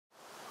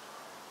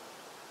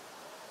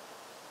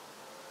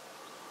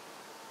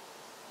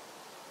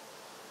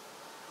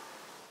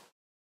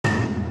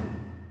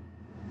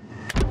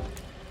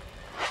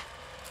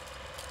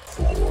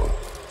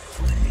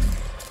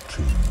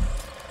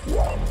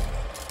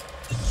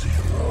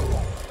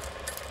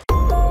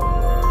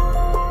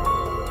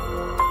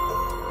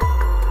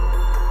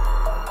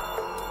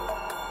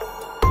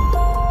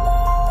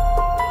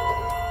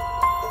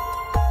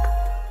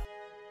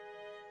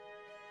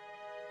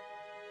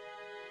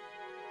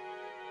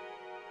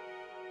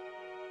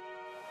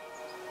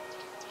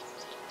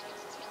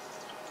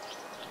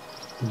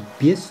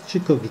W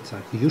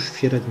Biestrzykowicach już w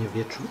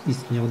średniowieczu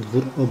istniał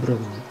dwór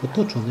obronny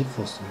otoczony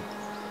fosą.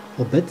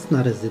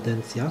 Obecna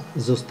rezydencja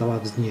została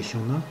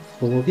wzniesiona w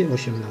połowie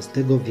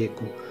XVIII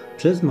wieku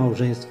przez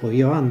małżeństwo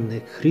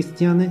Johanny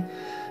Chrystiany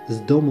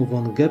z domu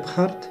von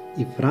Gebhard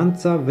i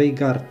Franza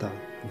Weigarta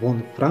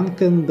von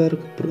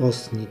Frankenberg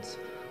Proschlitz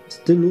w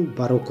stylu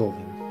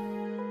barokowym.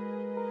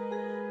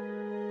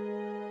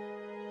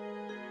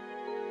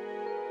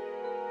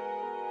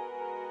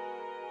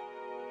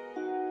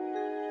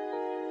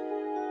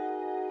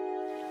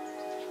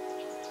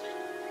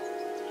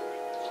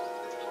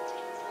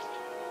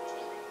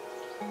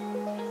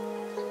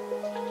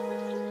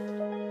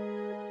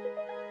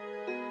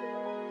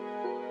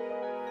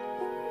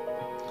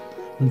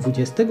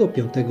 Dwudziestego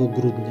 25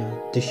 grudnia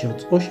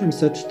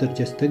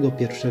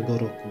 1841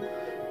 roku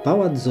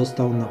pałac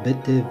został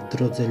nabyty w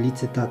drodze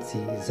licytacji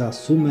za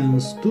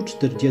sumę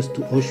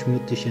 148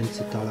 000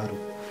 talarów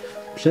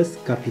przez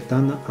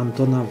kapitana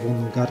Antona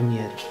von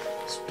Garnier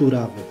z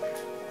Turawy.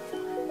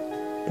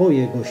 Po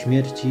jego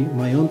śmierci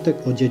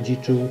majątek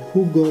odziedziczył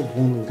Hugo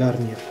von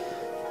Garnier,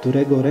 w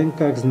którego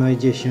rękach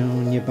znajdzie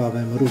się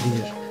niebawem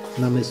również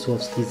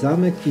namysłowski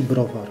zamek i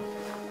browar.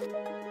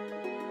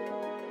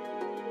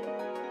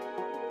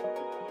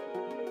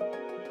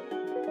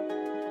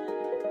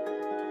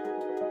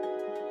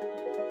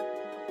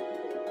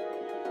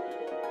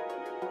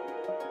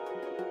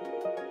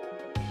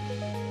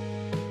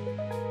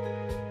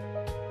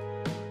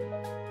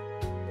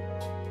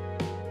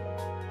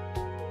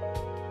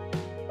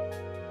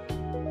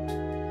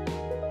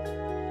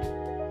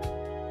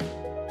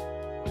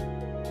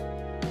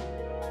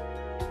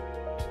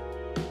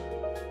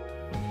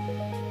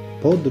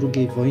 Po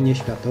II wojnie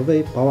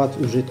światowej pałac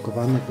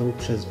użytkowany był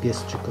przez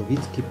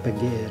Biestrzykowicki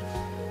PGR,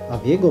 a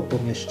w jego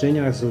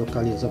pomieszczeniach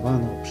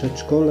zlokalizowano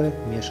przedszkole,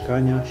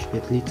 mieszkania,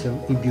 świetlicę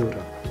i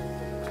biura.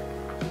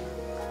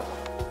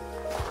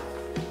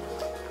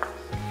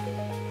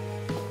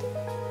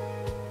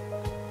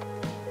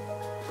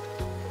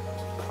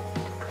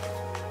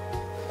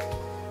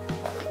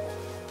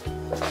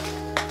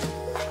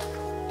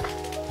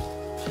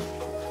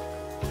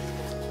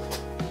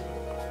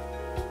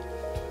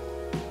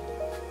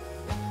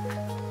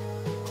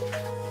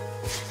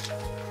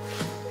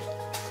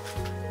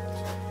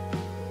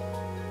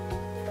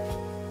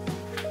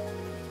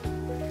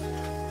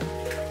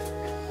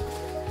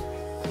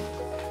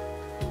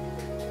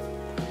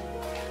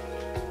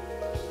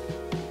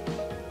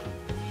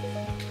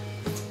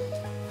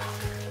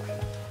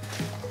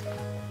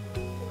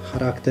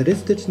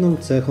 Charakterystyczną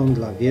cechą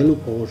dla wielu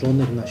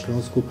położonych na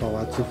Śląsku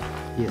pałaców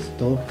jest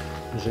to,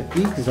 że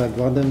ich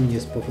zagładę nie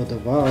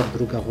spowodowała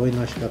II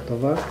wojna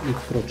światowa i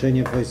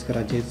wkroczenie wojsk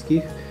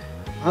radzieckich,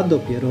 a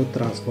dopiero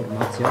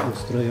transformacja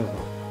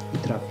ustrojowa i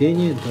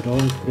trafienie do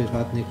rąk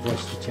prywatnych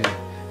właścicieli,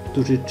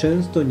 którzy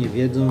często nie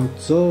wiedzą,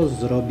 co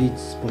zrobić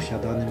z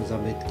posiadanym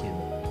zabytkiem.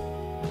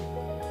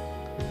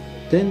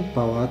 Ten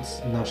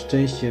pałac na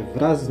szczęście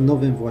wraz z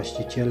nowym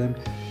właścicielem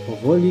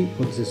powoli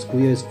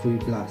odzyskuje swój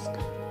blask.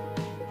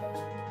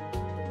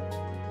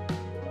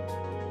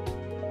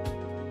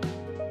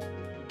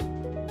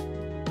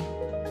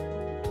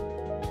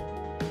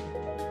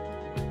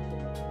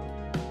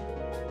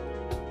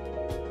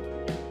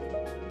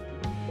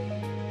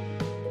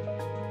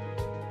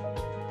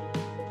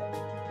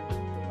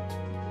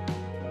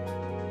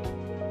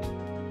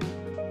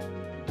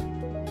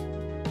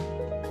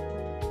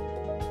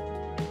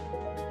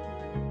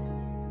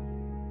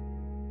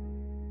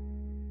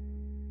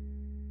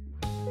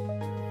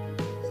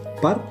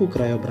 W Parku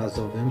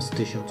Krajobrazowym z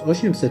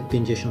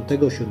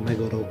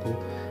 1857 roku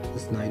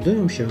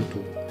znajdują się tu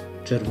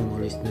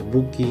czerwonolistne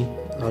buki,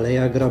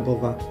 aleja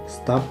grabowa,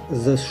 staw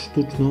ze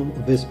sztuczną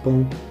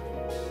wyspą,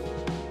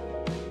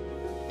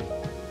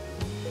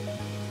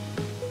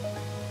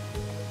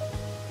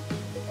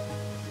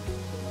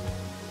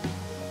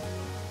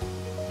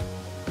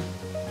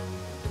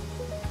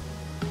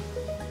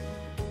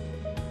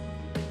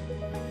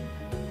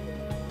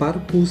 w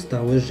parku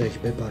stały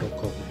rzeźby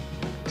barokowe.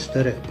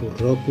 Czterech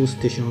pór roku z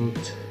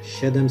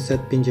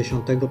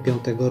 1755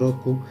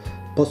 roku,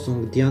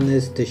 posąg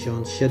Diany z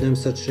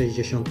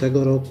 1760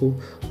 roku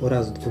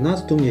oraz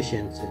 12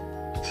 miesięcy.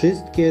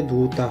 Wszystkie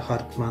dłuta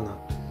Hartmana.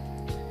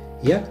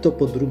 Jak to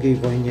po II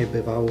wojnie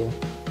bywało,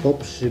 po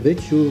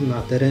przybyciu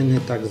na tereny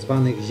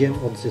tzw. ziem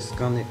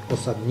odzyskanych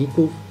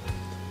osadników,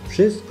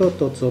 wszystko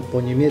to co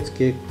po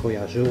niemieckie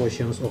kojarzyło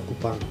się z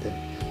okupantem,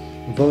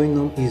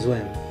 wojną i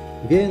złem,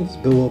 więc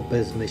było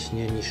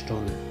bezmyślnie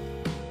niszczone.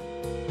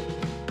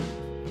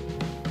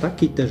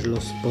 Taki też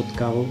los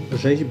spotkał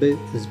rzeźby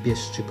z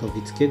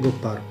Biestrzykowickiego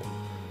parku.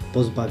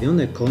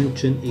 Pozbawione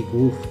kończyn i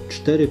głów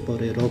 4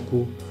 pory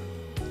roku,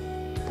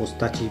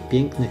 postaci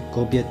pięknych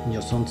kobiet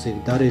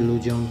niosących dary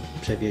ludziom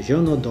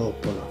przewieziono do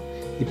Opola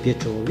i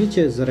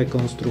pieczołowicie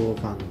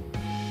zrekonstruowano.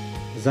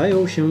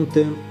 Zajął się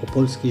tym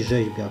opolski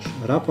rzeźbiarz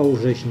Rafał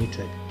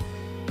Rzeźniczek.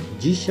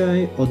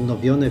 Dzisiaj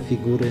odnowione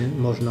figury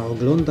można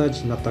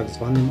oglądać na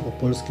tzw.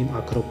 opolskim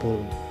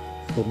Akropolu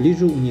w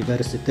pobliżu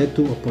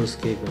Uniwersytetu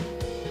Opolskiego.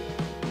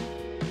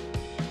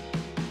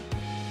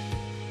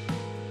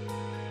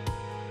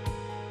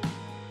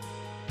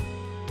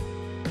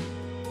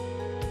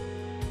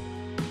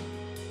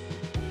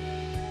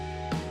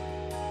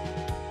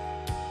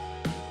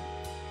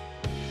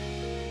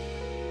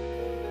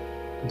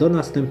 Do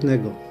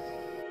następnego.